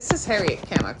is Harriet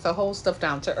Kamak, the host of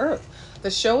Down to Earth, the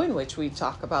show in which we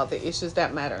talk about the issues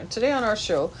that matter. And today on our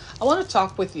show, I want to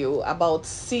talk with you about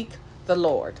seek the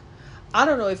Lord. I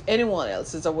don't know if anyone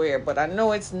else is aware, but I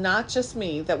know it's not just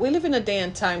me, that we live in a day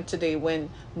and time today when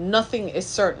nothing is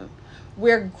certain.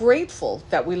 We're grateful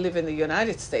that we live in the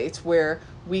United States where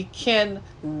we can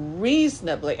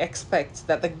reasonably expect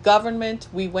that the government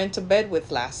we went to bed with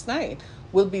last night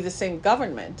will be the same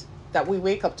government that we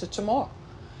wake up to tomorrow.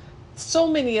 So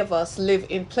many of us live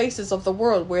in places of the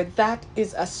world where that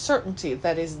is a certainty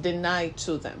that is denied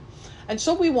to them. And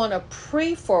so we want to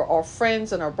pray for our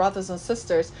friends and our brothers and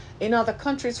sisters in other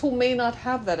countries who may not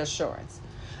have that assurance.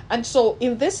 And so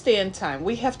in this day and time,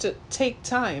 we have to take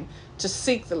time to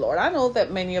seek the Lord. I know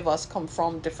that many of us come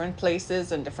from different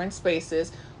places and different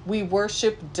spaces. We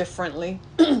worship differently.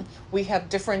 We have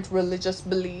different religious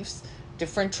beliefs,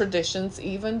 different traditions,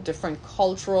 even different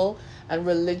cultural and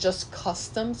religious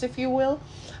customs, if you will.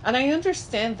 And I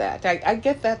understand that. I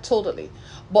get that totally.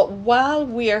 But while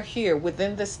we are here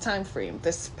within this time frame,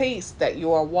 the space that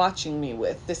you are watching me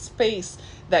with, the space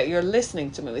that you're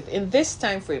listening to me with, in this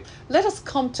time frame, let us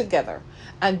come together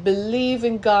and believe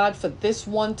in God for this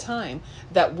one time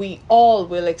that we all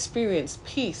will experience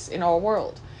peace in our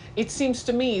world. It seems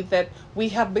to me that we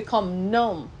have become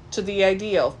numb to the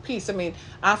idea of peace. I mean,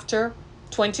 after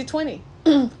 2020,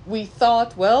 we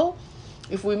thought, well,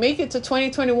 if we make it to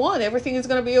 2021, everything is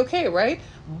going to be okay, right?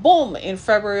 Boom, in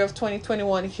February of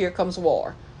 2021, here comes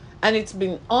war. And it's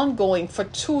been ongoing for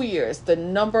 2 years. The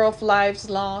number of lives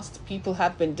lost, people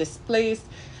have been displaced,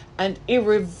 and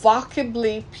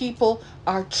irrevocably people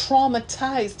are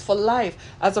traumatized for life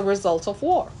as a result of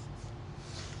war.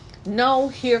 Now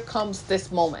here comes this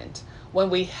moment when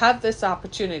we have this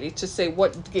opportunity to say,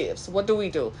 what gives? What do we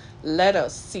do? Let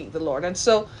us seek the Lord. And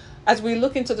so as we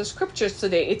look into the scriptures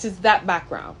today, it is that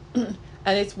background. And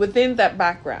it's within that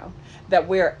background that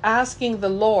we're asking the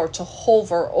Lord to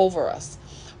hover over us.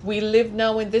 We live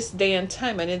now in this day and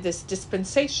time and in this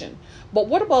dispensation. But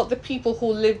what about the people who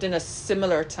lived in a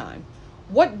similar time?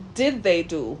 What did they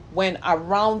do when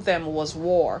around them was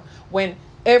war? When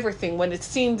it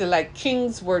seemed like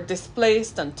kings were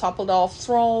displaced and toppled off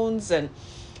thrones and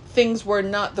things were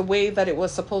not the way that it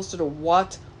was supposed to do?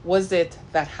 What was it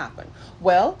that happened?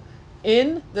 Well,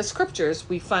 in the scriptures,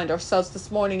 we find ourselves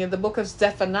this morning in the book of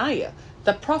Zephaniah.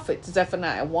 The prophet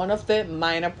Zephaniah, one of the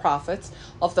minor prophets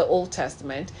of the Old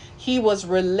Testament, he was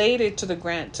related to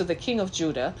the king of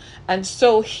Judah. And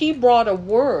so he brought a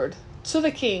word to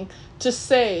the king to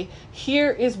say,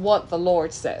 here is what the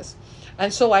Lord says.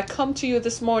 And so I come to you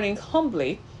this morning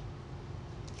humbly,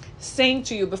 saying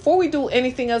to you, before we do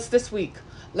anything else this week,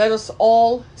 let us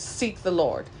all seek the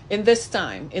Lord in this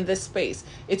time, in this space.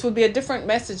 It will be a different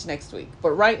message next week.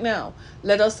 But right now,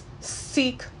 let us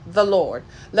seek the Lord.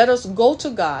 Let us go to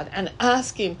God and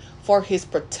ask Him for His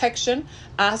protection,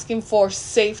 ask Him for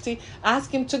safety,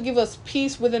 ask Him to give us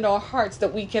peace within our hearts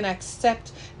that we can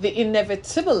accept the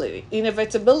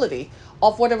inevitability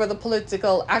of whatever the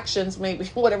political actions may be,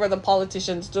 whatever the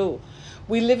politicians do.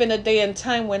 We live in a day and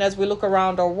time when, as we look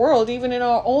around our world, even in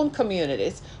our own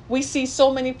communities, we see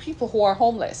so many people who are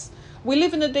homeless. We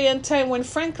live in a day and time when,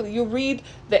 frankly, you read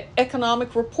the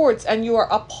economic reports and you are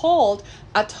appalled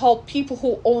at how people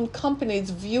who own companies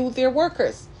view their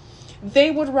workers. They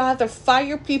would rather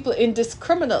fire people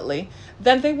indiscriminately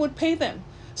than they would pay them.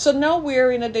 So now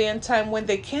we're in a day and time when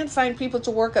they can't find people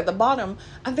to work at the bottom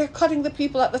and they're cutting the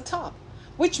people at the top.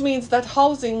 Which means that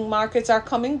housing markets are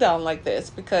coming down like this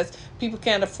because people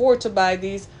can't afford to buy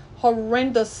these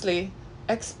horrendously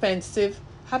expensive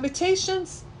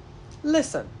habitations.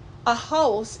 Listen, a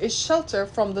house is shelter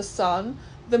from the sun,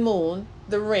 the moon,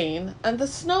 the rain, and the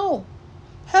snow.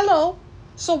 Hello.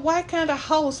 So why can't a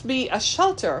house be a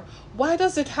shelter? Why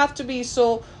does it have to be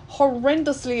so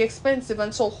horrendously expensive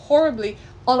and so horribly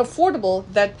unaffordable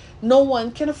that no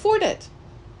one can afford it?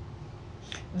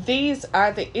 These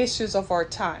are the issues of our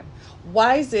time.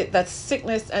 Why is it that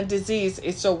sickness and disease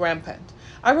is so rampant?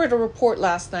 I read a report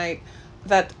last night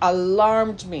that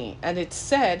alarmed me, and it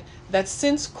said that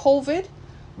since COVID,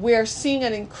 we are seeing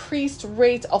an increased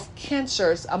rate of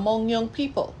cancers among young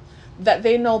people, that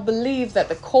they now believe that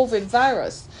the COVID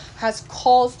virus has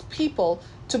caused people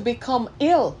to become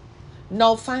ill.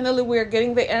 Now, finally, we're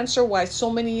getting the answer why so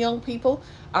many young people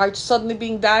are suddenly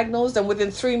being diagnosed, and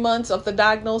within 3 months of the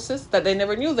diagnosis that they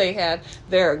never knew they had,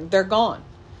 they're gone.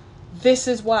 This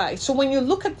is why. So when you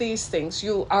look at these things,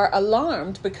 you are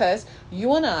alarmed because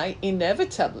you and I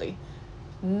inevitably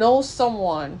know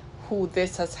someone who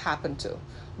this has happened to.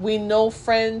 We know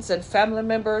friends and family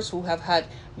members who have had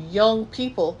young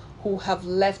people who have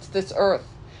left this earth.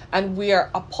 and we are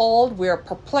appalled, we are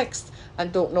perplexed,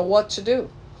 and don't know what to do.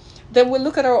 Then we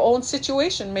look at our own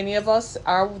situation. Many of us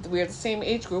we're the same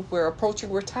age group, we're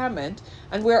approaching retirement,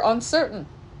 and we're uncertain.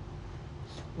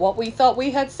 What we thought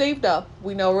we had saved up,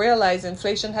 we now realize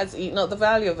inflation has eaten up the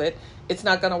value of it. It's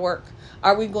not going to work.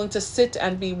 Are we going to sit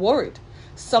and be worried?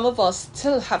 Some of us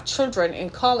still have children in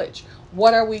college.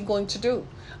 What are we going to do?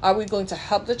 Are we going to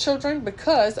help the children?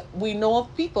 Because we know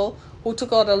of people who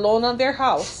took out a loan on their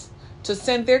house to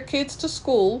send their kids to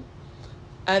school.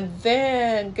 And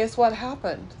then guess what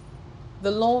happened?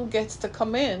 The loan gets to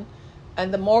come in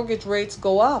and the mortgage rates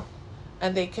go up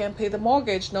and they can't pay the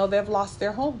mortgage. Now they've lost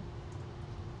their home.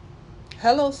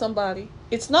 Hello, somebody.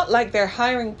 It's not like they're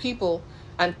hiring people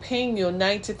and paying you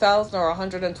 $90,000 or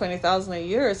 $120,000 a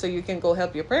year so you can go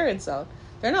help your parents out.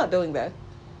 They're not doing that.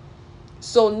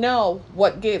 So now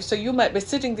what gives? So you might be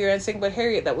sitting there and saying, but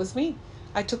Harriet, that was me.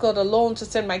 I took out a loan to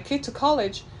send my kid to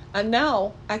college, and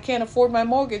now I can't afford my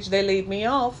mortgage. They laid me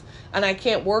off, and I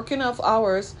can't work enough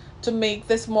hours to make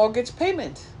this mortgage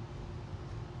payment.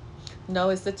 Now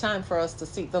is the time for us to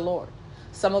seek the Lord.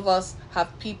 Some of us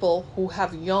have people who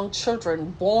have young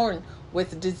children born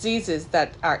with diseases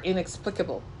that are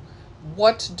inexplicable.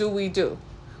 What do we do?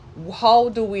 How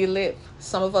do we live?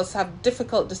 Some of us have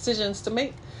difficult decisions to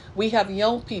make. We have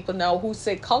young people now who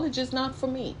say college is not for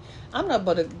me. I'm not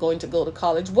going to go to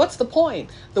college. What's the point?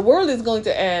 The world is going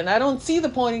to end. I don't see the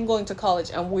point in going to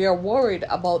college. And we are worried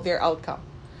about their outcome.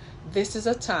 This is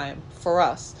a time for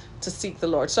us to seek the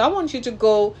Lord. So I want you to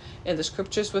go in the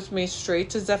scriptures with me straight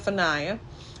to Zephaniah.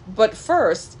 But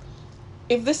first,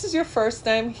 if this is your first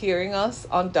time hearing us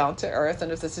on Down to Earth, and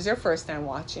if this is your first time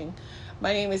watching,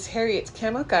 my name is Harriet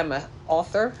Kemmock. I'm an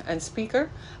author and speaker.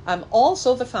 I'm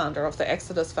also the founder of the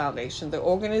Exodus Foundation, the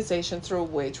organization through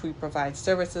which we provide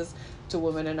services to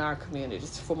women in our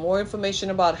communities. For more information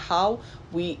about how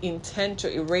we intend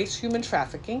to erase human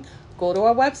trafficking, go to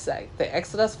our website,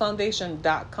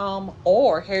 theexodusfoundation.com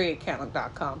or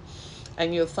harrietkemmock.com.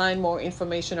 And you'll find more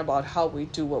information about how we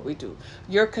do what we do.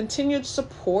 Your continued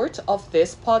support of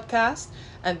this podcast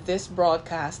and this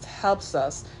broadcast helps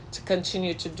us to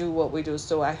continue to do what we do.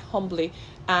 So I humbly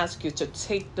ask you to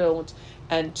take note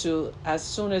and to, as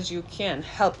soon as you can,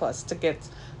 help us to get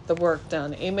the work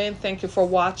done. Amen. Thank you for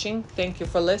watching. Thank you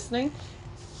for listening.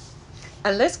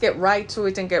 And let's get right to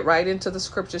it and get right into the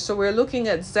scripture. So we're looking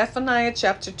at Zephaniah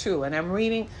chapter 2, and I'm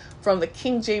reading from the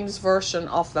King James Version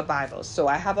of the Bible. So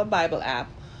I have a Bible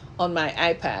app on my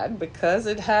iPad because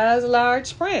it has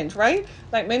large print, right?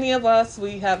 Like many of us,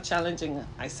 we have challenging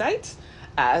eyesight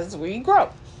as we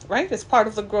grow, right? It's part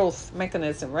of the growth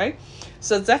mechanism, right?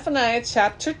 So Zephaniah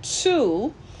chapter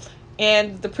 2.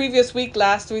 And the previous week,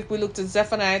 last week, we looked at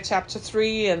Zephaniah chapter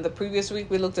 3, and the previous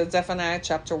week we looked at Zephaniah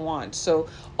chapter 1. So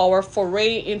our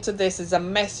foray into this is a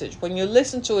message. When you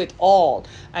listen to it all,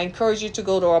 I encourage you to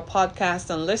go to our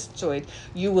podcast and listen to it.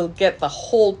 You will get the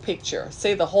whole picture.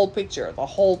 Say the whole picture, the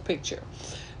whole picture.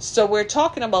 So we're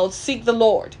talking about seek the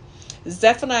Lord.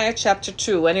 Zephaniah chapter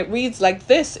 2, and it reads like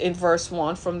this in verse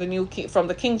 1 from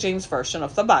the King James Version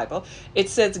of the Bible. It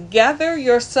says, "Gather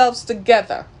yourselves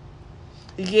together.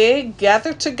 Yea,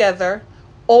 gather together,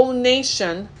 O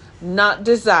nation not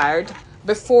desired,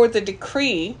 before the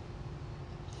decree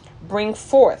bring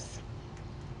forth.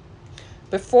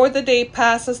 Before the day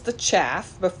passes the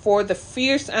chaff, before the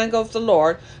fierce anger of the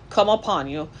Lord come upon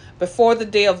you, before the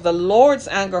day of the Lord's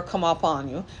anger come upon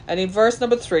you." And in verse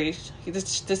number 3,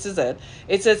 this is it.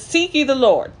 It says, "Seek ye the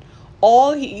Lord,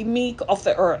 all ye meek of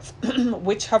the earth,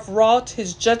 which have wrought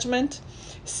his judgment.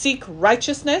 Seek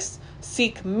righteousness,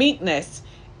 seek meekness.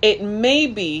 It may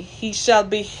be he shall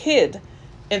be hid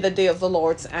in the day of the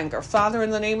Lord's anger." Father,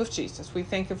 in the name of Jesus, we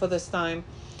thank you for this time.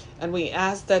 And we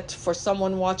ask that for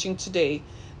someone watching today,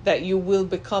 that you will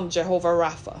become Jehovah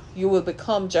Rapha. You will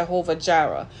become Jehovah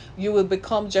Jireh. You will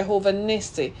become Jehovah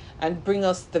Nissi and bring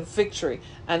us the victory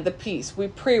and the peace. We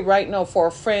pray right now for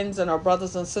our friends and our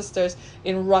brothers and sisters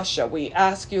in Russia. We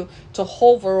ask you to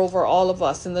hover over all of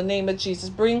us in the name of Jesus.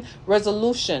 Bring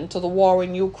resolution to the war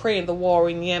in Ukraine, the war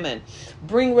in Yemen.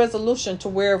 Bring resolution to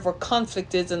wherever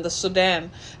conflict is in the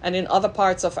Sudan and in other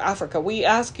parts of Africa. We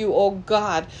ask you, oh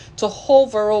God, to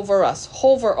hover over us,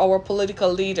 hover our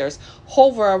political leaders,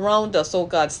 hover around us, oh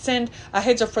God. Send a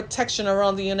hedge of protection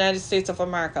around the United States of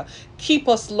America. Keep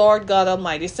us, Lord God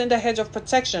Almighty. Send a hedge of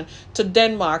protection to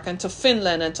Denmark and to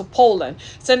Finland and to Poland.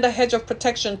 Send a hedge of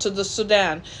protection to the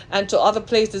Sudan and to other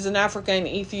places in Africa and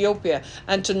Ethiopia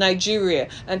and to Nigeria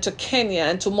and to Kenya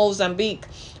and to Mozambique.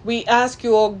 We ask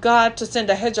you, oh God, to send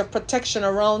a hedge of protection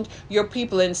around your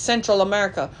people in Central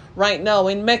America. right now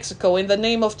in Mexico. In the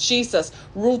name of Jesus,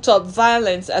 root out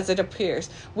violence as it appears.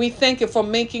 We thank you for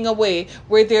making a way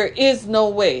where there is no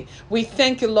way. We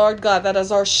thank you, Lord God, that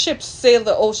as our ships sail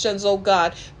the oceans, oh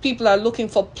God, people are looking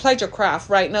for pleasure craft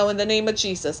right now in the name of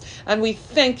Jesus. And we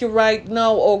thank you right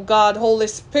now, oh God, Holy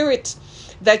Spirit,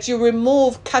 that you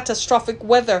remove catastrophic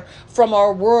weather from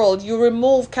our world. You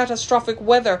remove catastrophic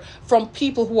weather from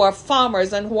people who are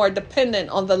farmers and who are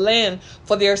dependent on the land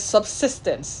for their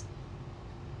subsistence.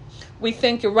 We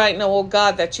thank you right now, oh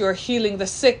God, that you're healing the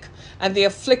sick and the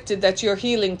afflicted, that you're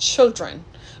healing children.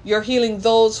 You're healing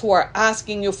those who are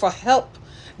asking you for help.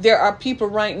 There are people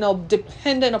right now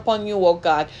dependent upon you, oh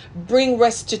God. Bring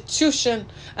restitution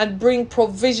and bring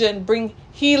provision, bring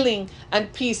healing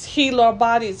and peace. Heal our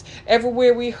bodies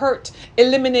everywhere we hurt.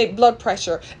 Eliminate blood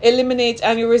pressure. Eliminate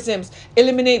aneurysms.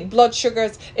 Eliminate blood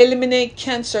sugars. Eliminate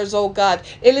cancers, oh God.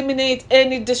 Eliminate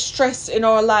any distress in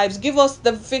our lives. Give us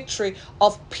the victory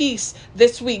of peace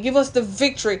this week. Give us the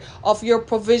victory of your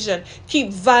provision.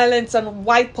 Keep violence and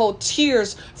wipe out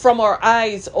tears from our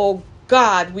eyes, oh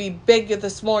God, we beg you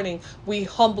this morning, we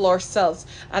humble ourselves.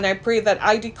 And I pray that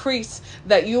I decrease,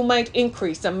 that you might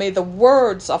increase. And may the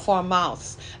words of our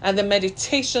mouths and the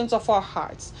meditations of our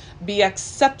hearts be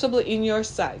acceptable in your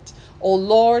sight. O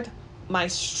Lord, my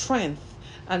strength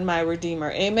and my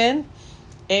Redeemer. Amen.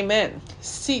 Amen.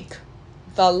 Seek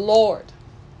the Lord.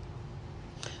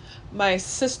 My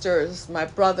sisters, my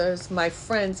brothers, my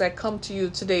friends, I come to you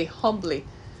today humbly,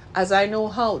 as I know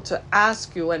how, to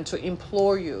ask you and to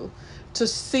implore you to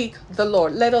seek the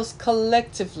Lord. Let us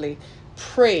collectively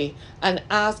pray and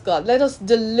ask God. Let us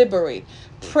deliberate.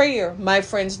 Prayer, my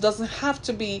friends, doesn't have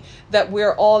to be that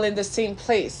we're all in the same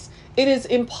place. It is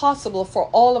impossible for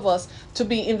all of us to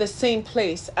be in the same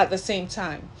place at the same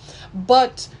time.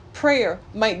 But prayer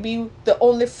might be the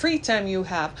only free time you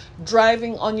have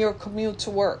driving on your commute to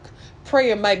work.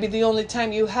 Prayer might be the only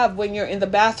time you have when you're in the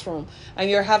bathroom and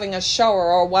you're having a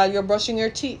shower or while you're brushing your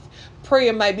teeth.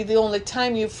 Prayer might be the only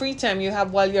free time you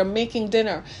have while you're making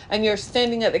dinner and you're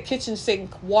standing at the kitchen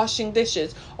sink washing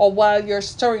dishes, or while you're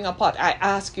stirring a pot. I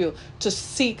ask you to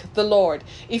seek the Lord.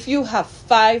 If you have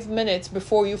 5 minutes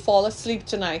before you fall asleep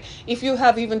tonight, if you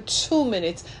have even 2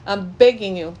 minutes, I'm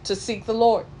begging you to seek the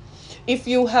Lord. If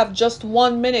you have just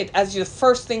 1 minute as your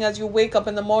first thing as you wake up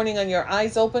in the morning and your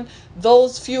eyes open,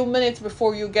 those few minutes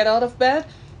before you get out of bed,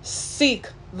 seek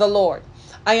the Lord.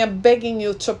 I am begging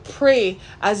you to pray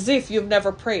as if you've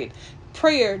never prayed.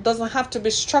 Prayer doesn't have to be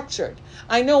structured.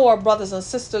 I know our brothers and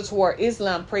sisters who are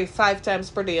Islam pray 5 times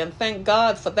per day, and thank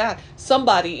God for that.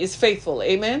 Somebody is faithful.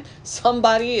 Amen.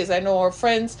 Somebody is. I know our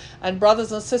friends and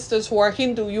brothers and sisters who are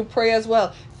Hindu, you pray as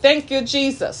well. Thank you,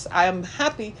 Jesus. I am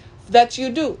happy that you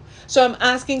do. So I'm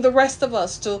asking the rest of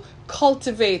us to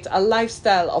cultivate a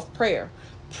lifestyle of prayer.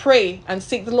 Pray and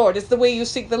seek the Lord. It's the way you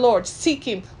seek the Lord. Seek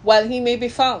him while he may be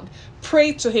found.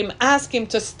 Pray to him. Ask him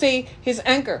to stay his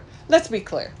anchor. Let's be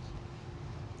clear.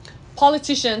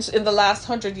 Politicians in the last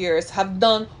 100 years have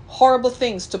done horrible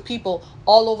things to people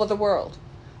all over the world.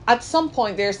 At some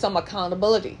point, there's some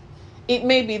accountability. It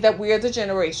may be that we are the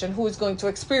generation who is going to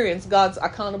experience God's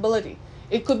accountability.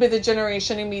 It could be the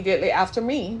generation immediately after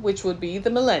me, which would be the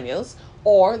millennials,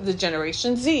 or the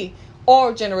Generation Z,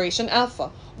 or Generation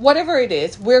Alpha. Whatever it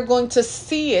is, we're going to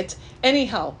see it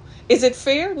anyhow. Is it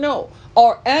fair? No.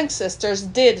 Our ancestors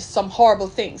did some horrible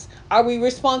things. Are we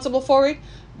responsible for it?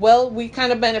 Well, we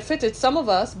kind of benefited. Some of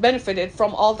us benefited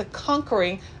from all the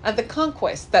conquering and the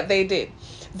conquest that they did.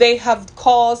 They have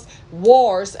caused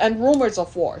wars and rumors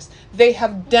of wars. They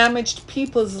have damaged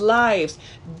people's lives,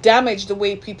 damaged the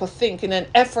way people think. In an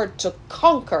effort to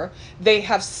conquer, they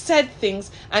have said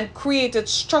things and created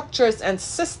structures and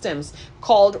systems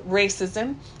called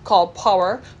racism, called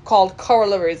power, called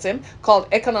colorism, called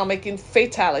economic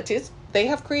fatalities. They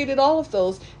have created all of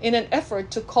those in an effort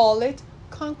to call it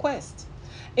conquest.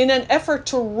 In an effort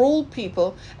to rule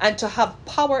people and to have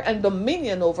power and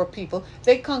dominion over people,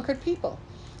 they conquered people.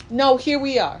 Now here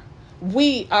we are.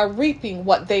 We are reaping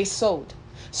what they sowed.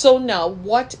 So now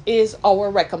what is our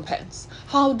recompense?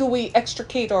 How do we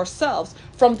extricate ourselves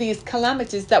from these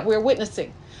calamities that we're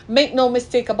witnessing? Make no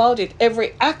mistake about it.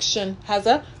 Every action has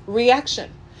a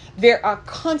reaction. There are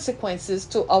consequences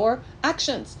to our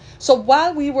actions. So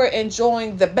while we were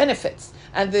enjoying the benefits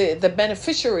and the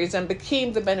beneficiaries and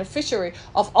became the beneficiary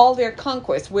of all their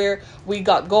conquests, where we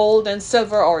got gold and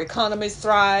silver, our economies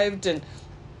thrived, and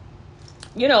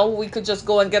we could just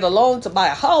go and get a loan to buy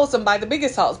a house and buy the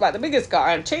biggest house, buy the biggest car,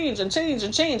 and change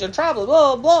and travel,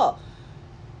 blah, blah.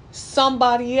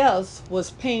 Somebody else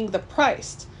was paying the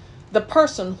price. The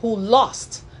person who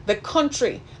lost the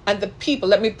country and the people,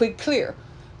 let me be clear,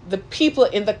 The people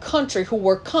in the country who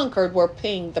were conquered were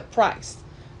paying the price.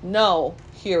 Now,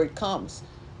 here it comes.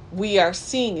 We are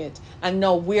seeing it, and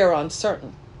now we're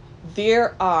uncertain.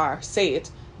 There are, say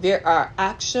it, there are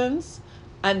actions,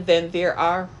 and then there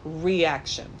are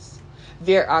reactions.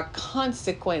 There are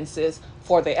consequences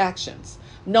for the actions.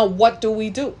 Now, what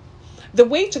do? The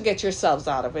way to get yourselves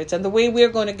out of it, and the way we're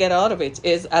going to get out of it,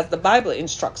 is as the Bible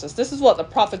instructs us. This is what the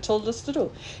prophet told us to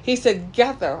do. He said,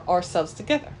 gather ourselves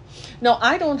together. Now,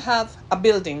 I don't have a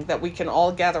building that we can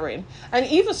all gather in. And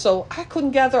even so, I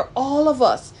couldn't gather all of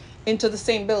us into the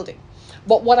same building.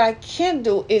 But what I can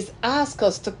do is ask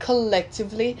us to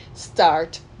collectively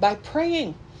start by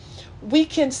praying. We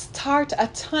can start a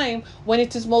time when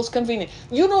it is most convenient.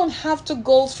 You don't have to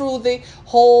go through the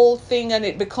whole thing and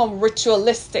it become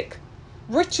ritualistic.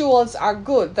 Rituals are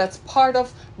good. That's part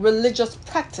of religious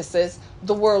practices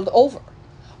the world over.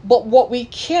 But what we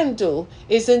can do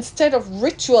is, instead of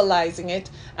ritualizing it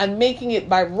and making it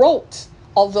by rote,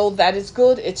 although that is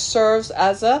good, it serves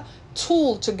as a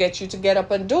tool to get you to get up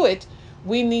and do it,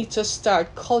 we need to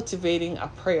start cultivating a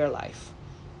prayer life.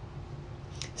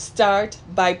 Start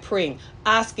by praying,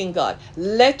 asking God,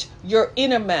 let your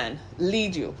inner man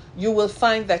lead you. You will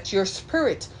find that your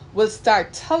spirit will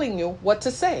start telling you what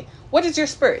to say. What is your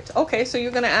spirit? Okay, so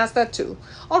you're going to ask that too.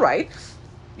 All right.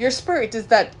 Your spirit is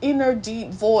that inner deep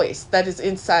voice that is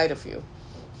inside of you.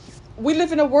 We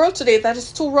live in a world today that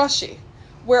is too rushy.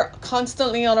 We're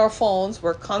constantly on our phones.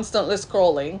 We're constantly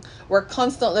scrolling. We're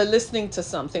constantly listening to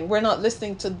something. We're not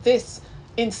listening to this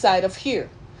inside of here.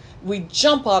 We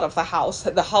jump out of the house.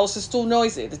 The house is too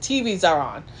noisy. The TVs are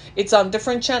on. It's on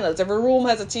different channels. Every room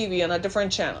has a TV on a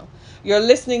different channel. You're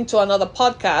listening to another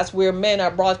podcast where men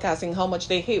are broadcasting how much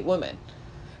they hate women.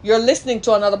 You're listening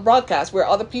to another broadcast where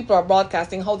other people are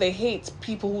broadcasting how they hate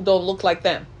people who don't look like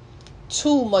them.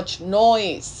 Too much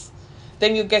noise.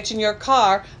 Then you get in your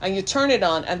car and you turn it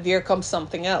on and there comes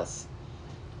something else.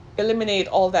 Eliminate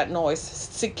all that noise.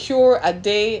 Secure a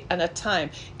day and a time.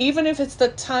 Even if it's the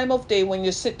time of day when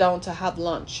you sit down to have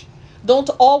lunch. Don't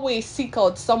always seek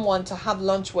out someone to have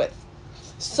lunch with.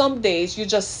 Some days you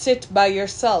just sit by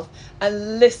yourself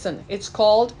and listen. It's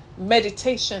called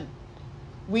meditation.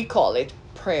 We call it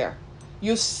prayer.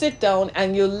 You sit down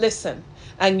and you listen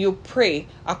and you pray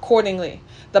accordingly.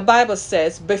 The Bible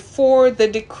says, before the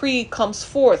decree comes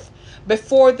forth,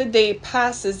 before the day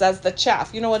passes as the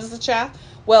chaff. You know what is the chaff?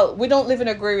 Well, we don't live in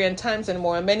agrarian times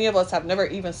anymore, and many of us have never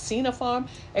even seen a farm,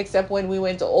 except when we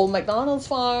went to Old MacDonald's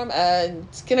farm and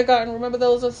kindergarten. Remember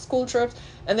those school trips?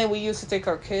 And then we used to take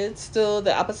our kids to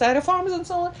the apple cider farms and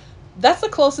so on. That's the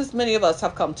closest many of us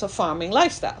have come to farming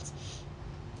lifestyles.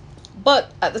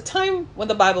 But at the time when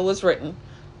the Bible was written,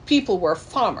 people were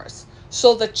farmers.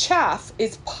 So the chaff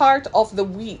is part of the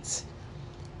wheat.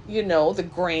 You know, the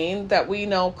grain that we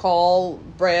now call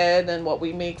bread and what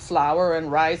we make flour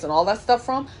and rice and all that stuff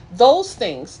from. Those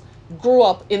things grew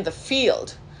up in the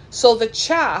field. So the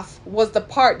chaff was the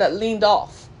part that leaned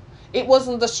off. It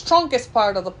wasn't the strongest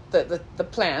part of the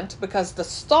plant because the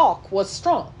stalk was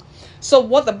strong. So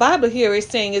what the Bible here is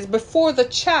saying is, before the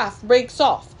chaff breaks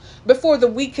off, before the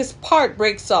weakest part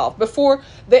breaks off, before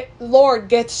the Lord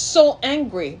gets so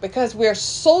angry because we are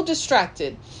so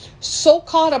distracted, so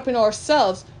caught up in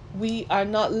ourselves, we are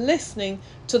not listening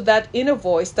to that inner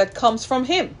voice that comes from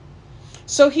him.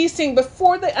 So he's saying,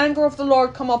 before the anger of the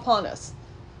Lord come upon us,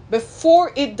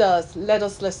 before it does, let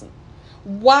us listen.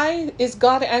 Why is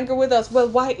God angry with us? Well,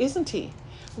 why isn't he?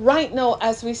 Right now,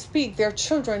 as we speak, there are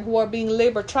children who are being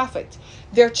labor trafficked.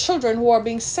 There are children who are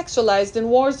being sexualized in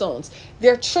war zones.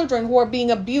 There are children who are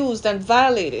being abused and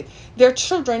violated. There are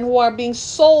children who are being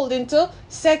sold into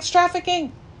sex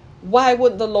trafficking. Why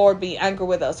wouldn't the Lord be angry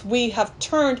with us? We have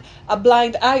turned a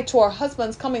blind eye to our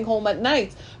husbands coming home at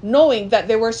night, knowing that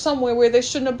they were somewhere where they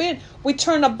shouldn't have been. We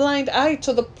turn a blind eye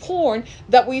to the porn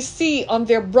that we see on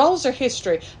their browser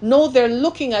history. No, they're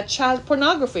looking at child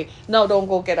pornography. Now, don't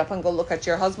go get up and go look at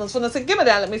your husband's phone and say, give me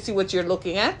that, let me see what you're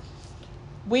looking at.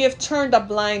 We have turned a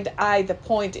blind eye, the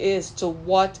point is, to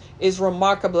what is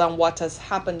remarkable and what has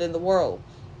happened in the world.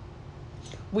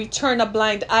 We turn a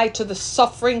blind eye to the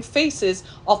suffering faces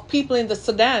of people in the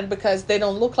Sudan because they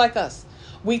don't look like us.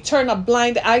 We turn a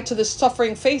blind eye to the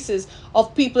suffering faces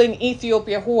of people in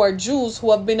Ethiopia who are Jews,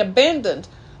 who have been abandoned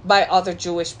by other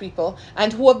Jewish people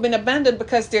and who have been abandoned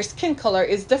because their skin color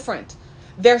is different.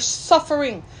 They're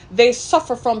suffering. They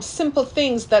suffer from simple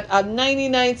things that a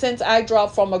 99-cent eye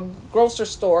drop from a grocery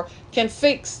store can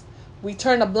fix. We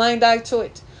turn a blind eye to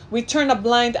it. We turn a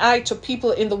blind eye to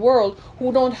people in the world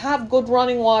who don't have good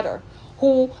running water,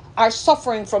 who are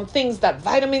suffering from things that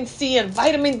vitamin C and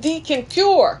vitamin D can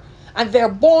cure. And they're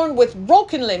born with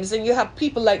broken limbs. And you have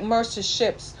people like Mercy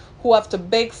Ships who have to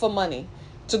beg for money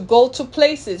to go to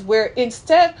places where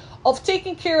instead of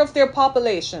taking care of their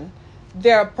population,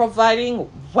 they're providing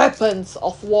weapons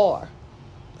of war.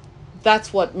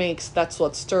 That's what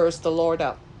stirs the Lord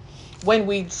up. When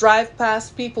we drive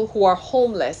past people who are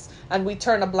homeless and we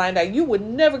turn a blind eye, you would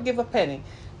never give a penny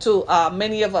to,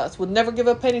 many of us would never give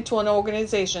a penny to an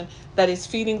organization that is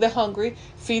feeding the hungry,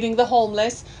 feeding the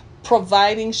homeless,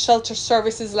 providing shelter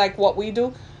services like what we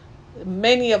do.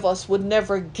 Many of us would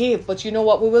never give, but you know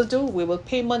what we will do? We will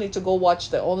pay money to go watch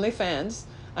the OnlyFans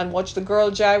and watch the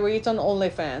girl gyrate on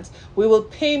OnlyFans. We will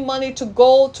pay money to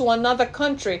go to another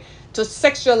country to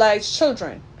sexualize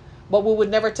children. But we would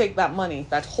never take that money,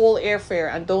 that whole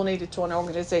airfare, and donate it to an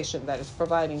organization that is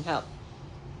providing help.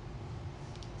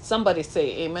 Somebody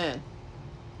say amen.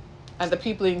 And the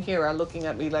people in here are looking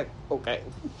at me like, okay.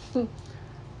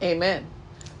 Amen.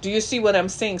 Do you see what I'm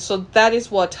saying? So that is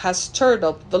what has stirred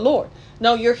up the Lord.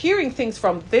 Now you're hearing things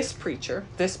from this preacher,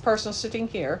 this person sitting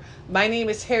here. My name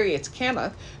is Harriet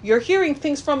Kamath. You're hearing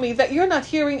things from me that you're not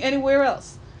hearing anywhere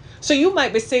else. So you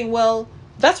might be saying, well,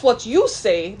 that's what you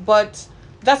say, but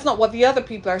that's not what the other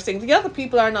people are saying. The other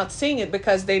people are not saying it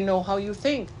because they know how you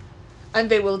think. And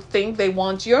they will think they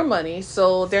want your money,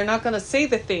 so they're not going to say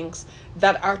the things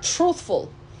that are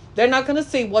truthful. They're not going to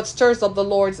say what stirs up the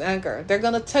Lord's anger. They're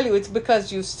going to tell you it's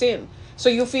because you sin. So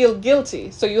you feel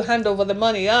guilty. So you hand over the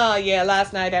money. Oh, yeah,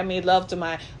 last night I made love to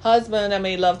my husband. I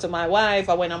made love to my wife.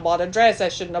 I went and bought a dress I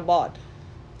shouldn't have bought.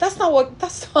 That's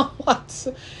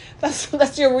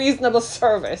your reasonable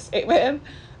service. Amen.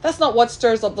 That's not what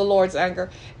stirs up the Lord's anger.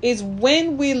 Is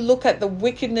when we look at the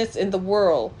wickedness in the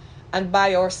world and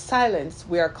by our silence,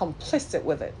 we are complicit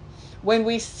with it. When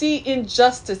we see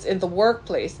injustice in the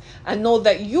workplace and know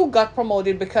that you got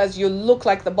promoted because you look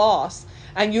like the boss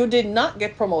and you did not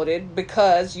get promoted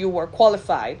because you were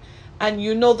qualified, and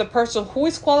you know the person who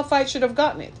is qualified should have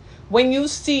gotten it. When you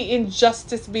see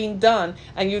injustice being done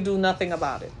and you do nothing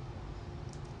about it,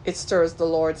 it stirs the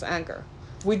Lord's anger.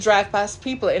 We drive past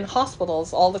people in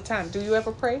hospitals all the time. Do you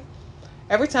ever pray?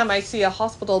 Every time I see a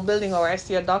hospital building or I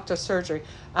see a doctor's surgery,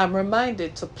 I'm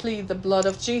reminded to plead the blood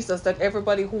of Jesus that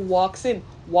everybody who walks in,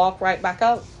 walk right back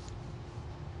out.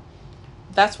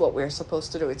 That's what we're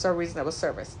supposed to do. It's our reasonable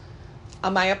service.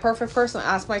 Am I a perfect person?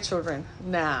 Ask my children.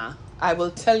 Nah. I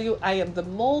will tell you, I am the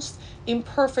most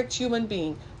imperfect human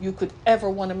being you could ever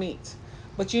want to meet.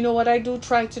 But you know what I do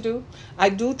try to do? I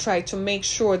do try to make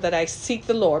sure that I seek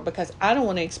the Lord because I don't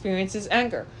want to experience his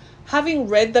anger. Having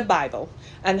read the Bible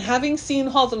and having seen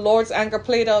how the Lord's anger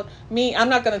played out, I'm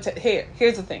not going to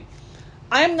here's the thing.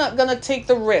 I'm not going to take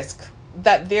the risk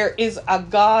that there is a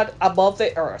God above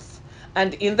the earth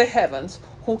and in the heavens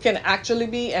who can actually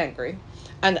be angry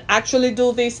and actually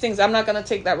do these things. I'm not going to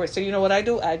take that risk. So you know what I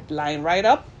do? I line right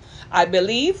up. I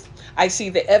believe, I see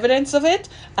the evidence of it,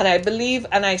 and I believe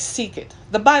and I seek it.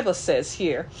 The Bible says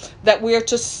here that we are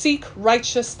to seek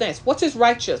righteousness. What is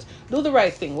righteous? Do the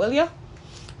right thing, will you?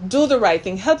 Do the right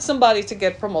thing. Help somebody to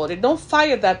get promoted. Don't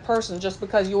fire that person just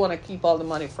because you want to keep all the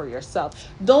money for yourself.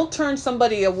 Don't turn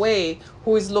somebody away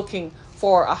who is looking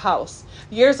for a house.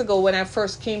 Years ago, when I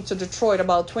first came to Detroit,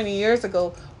 about 20 years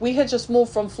ago, we had just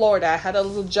moved from Florida. I had a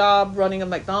little job running a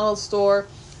McDonald's store,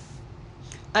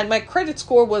 and my credit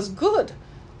score was good.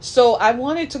 So I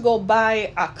wanted to go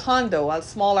buy a condo, a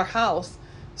smaller house,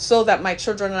 so that my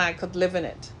children and I could live in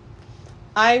it.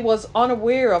 I was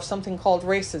unaware of something called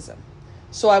racism.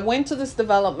 So I went to this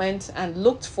development and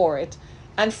looked for it.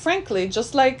 And frankly,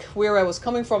 just like where I was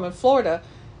coming from in Florida,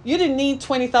 you didn't need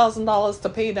 $20,000 to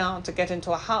pay down to get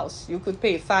into a house. You could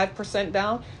pay 5%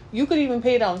 down. You could even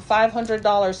pay down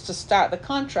 $500 to start the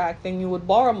contract. Then you would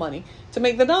borrow money to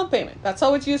make the down payment. That's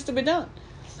how it used to be done.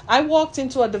 I walked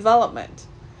into a development.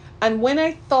 And when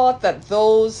I thought that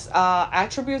those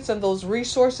attributes and those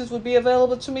resources would be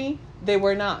available to me, they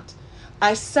were not.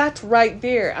 I sat right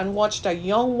there and watched a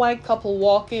young white couple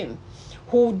walk in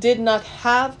who did not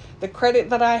have the credit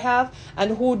that I have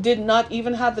and who did not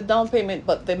even have the down payment.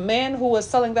 But the man who was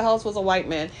selling the house was a white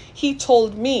man. He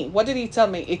told me, what did he tell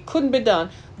me? It couldn't be done,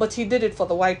 but he did it for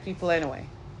the white people anyway.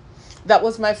 That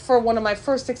was one of my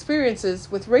first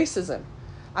experiences with racism.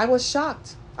 I was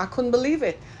shocked. I couldn't believe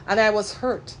it. And I was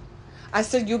hurt. I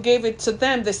said, you gave it to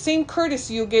them. The same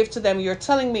courtesy you gave to them, you're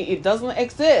telling me it doesn't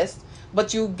exist,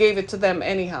 but you gave it to them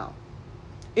anyhow.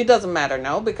 It doesn't matter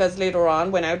now because later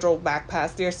on when I drove back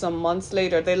past there some months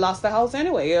later, they lost the house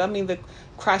anyway. I mean, the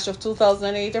crash of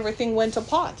 2008, everything went to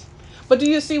pot. But do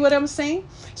you see what I'm saying?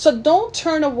 So don't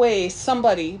turn away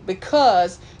somebody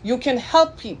because you can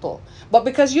help people, but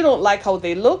because you don't like how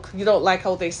they look, you don't like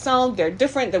how they sound, they're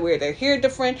different, they wear their hair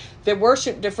different, they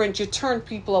worship different, you turn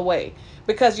people away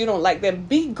because you don't like them.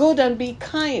 Be good and be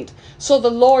kind, so the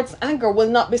Lord's anger will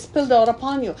not be spilled out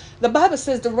upon you. The Bible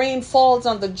says the rain falls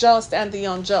on the just and the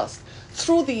unjust.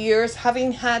 Through the years,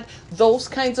 having had those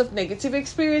kinds of negative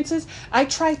experiences, I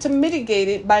try to mitigate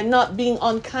it by not being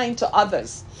unkind to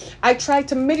others. I try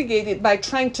to mitigate it by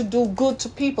trying to do good to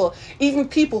people, even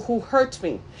people who hurt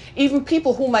me, even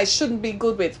people whom I shouldn't be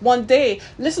good with. One day,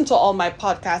 listen to all my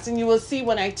podcasts and you will see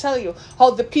when I tell you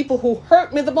how the people who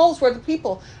hurt me the most were the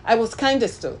people I was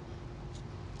kindest to.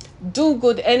 Do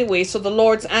good anyway, so the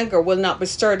Lord's anger will not be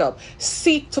stirred up.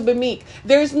 Seek to be meek.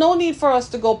 There is no need for us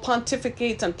to go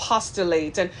pontificate and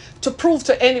postulate and to prove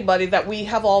to anybody that we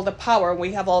have all the power and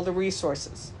we have all the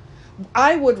resources.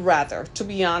 I would rather, to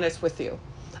be honest with you,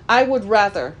 I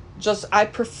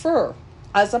prefer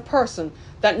as a person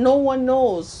that no one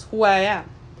knows who I am.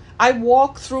 I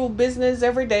walk through business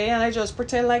every day and I just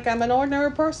pretend like I'm an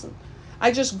ordinary person.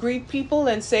 I just greet people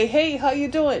and say, hey, how you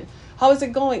doing? How is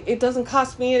it going? It doesn't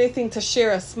cost me anything to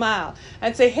share a smile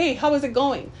and say, hey, how is it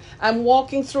going? I'm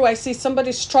walking through, I see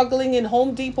somebody struggling in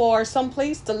Home Depot or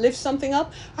someplace to lift something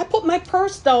up. I put my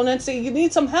purse down and say, you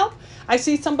need some help? I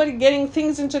see somebody getting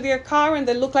things into their car and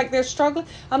they look like they're struggling.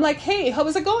 I'm like, hey, how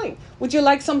is it going? Would you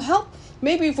like some help?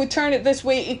 Maybe if we turn it this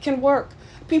way, it can work.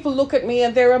 People look at me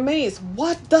and they're amazed.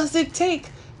 What does it take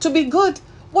to be good?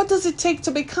 What does it take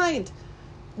to be kind?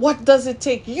 What does it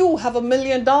take? You have $1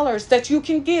 million that you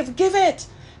can give. Give it.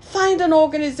 Find an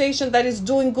organization that is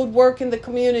doing good work in the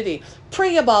community.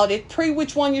 Pray about it. Pray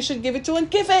which one you should give it to and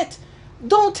give it.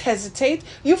 Don't hesitate.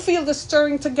 You feel the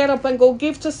stirring to get up and go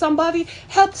give to somebody?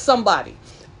 Help somebody.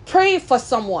 Pray for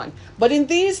someone. But in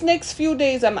these next few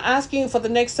days, I'm asking you for the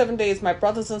next 7 days, my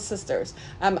brothers and sisters,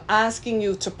 I'm asking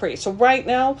you to pray. So right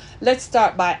now, let's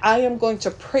start by I am going to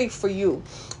pray for you.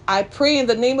 I pray in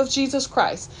the name of Jesus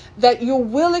Christ that you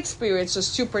will experience a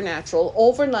supernatural,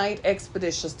 overnight,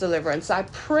 expeditious deliverance. I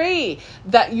pray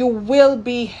that you will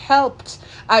be helped.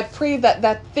 I pray that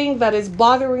that thing that is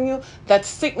bothering you, that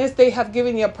sickness they have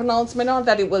given you a pronouncement on,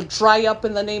 that it will dry up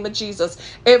in the name of Jesus.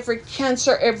 Every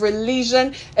cancer, every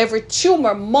lesion, every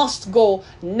tumor must go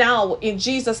now in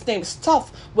Jesus' name.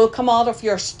 Stuff will come out of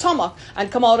your stomach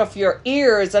and come out of your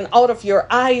ears and out of your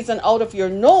eyes and out of your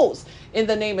nose. In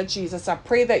the name of Jesus, I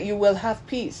pray that you will have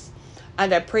peace.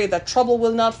 And I pray that trouble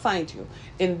will not find you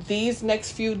in these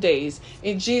next few days.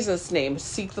 In Jesus' name,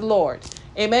 seek the Lord.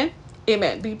 Amen.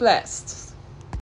 Amen. Be blessed.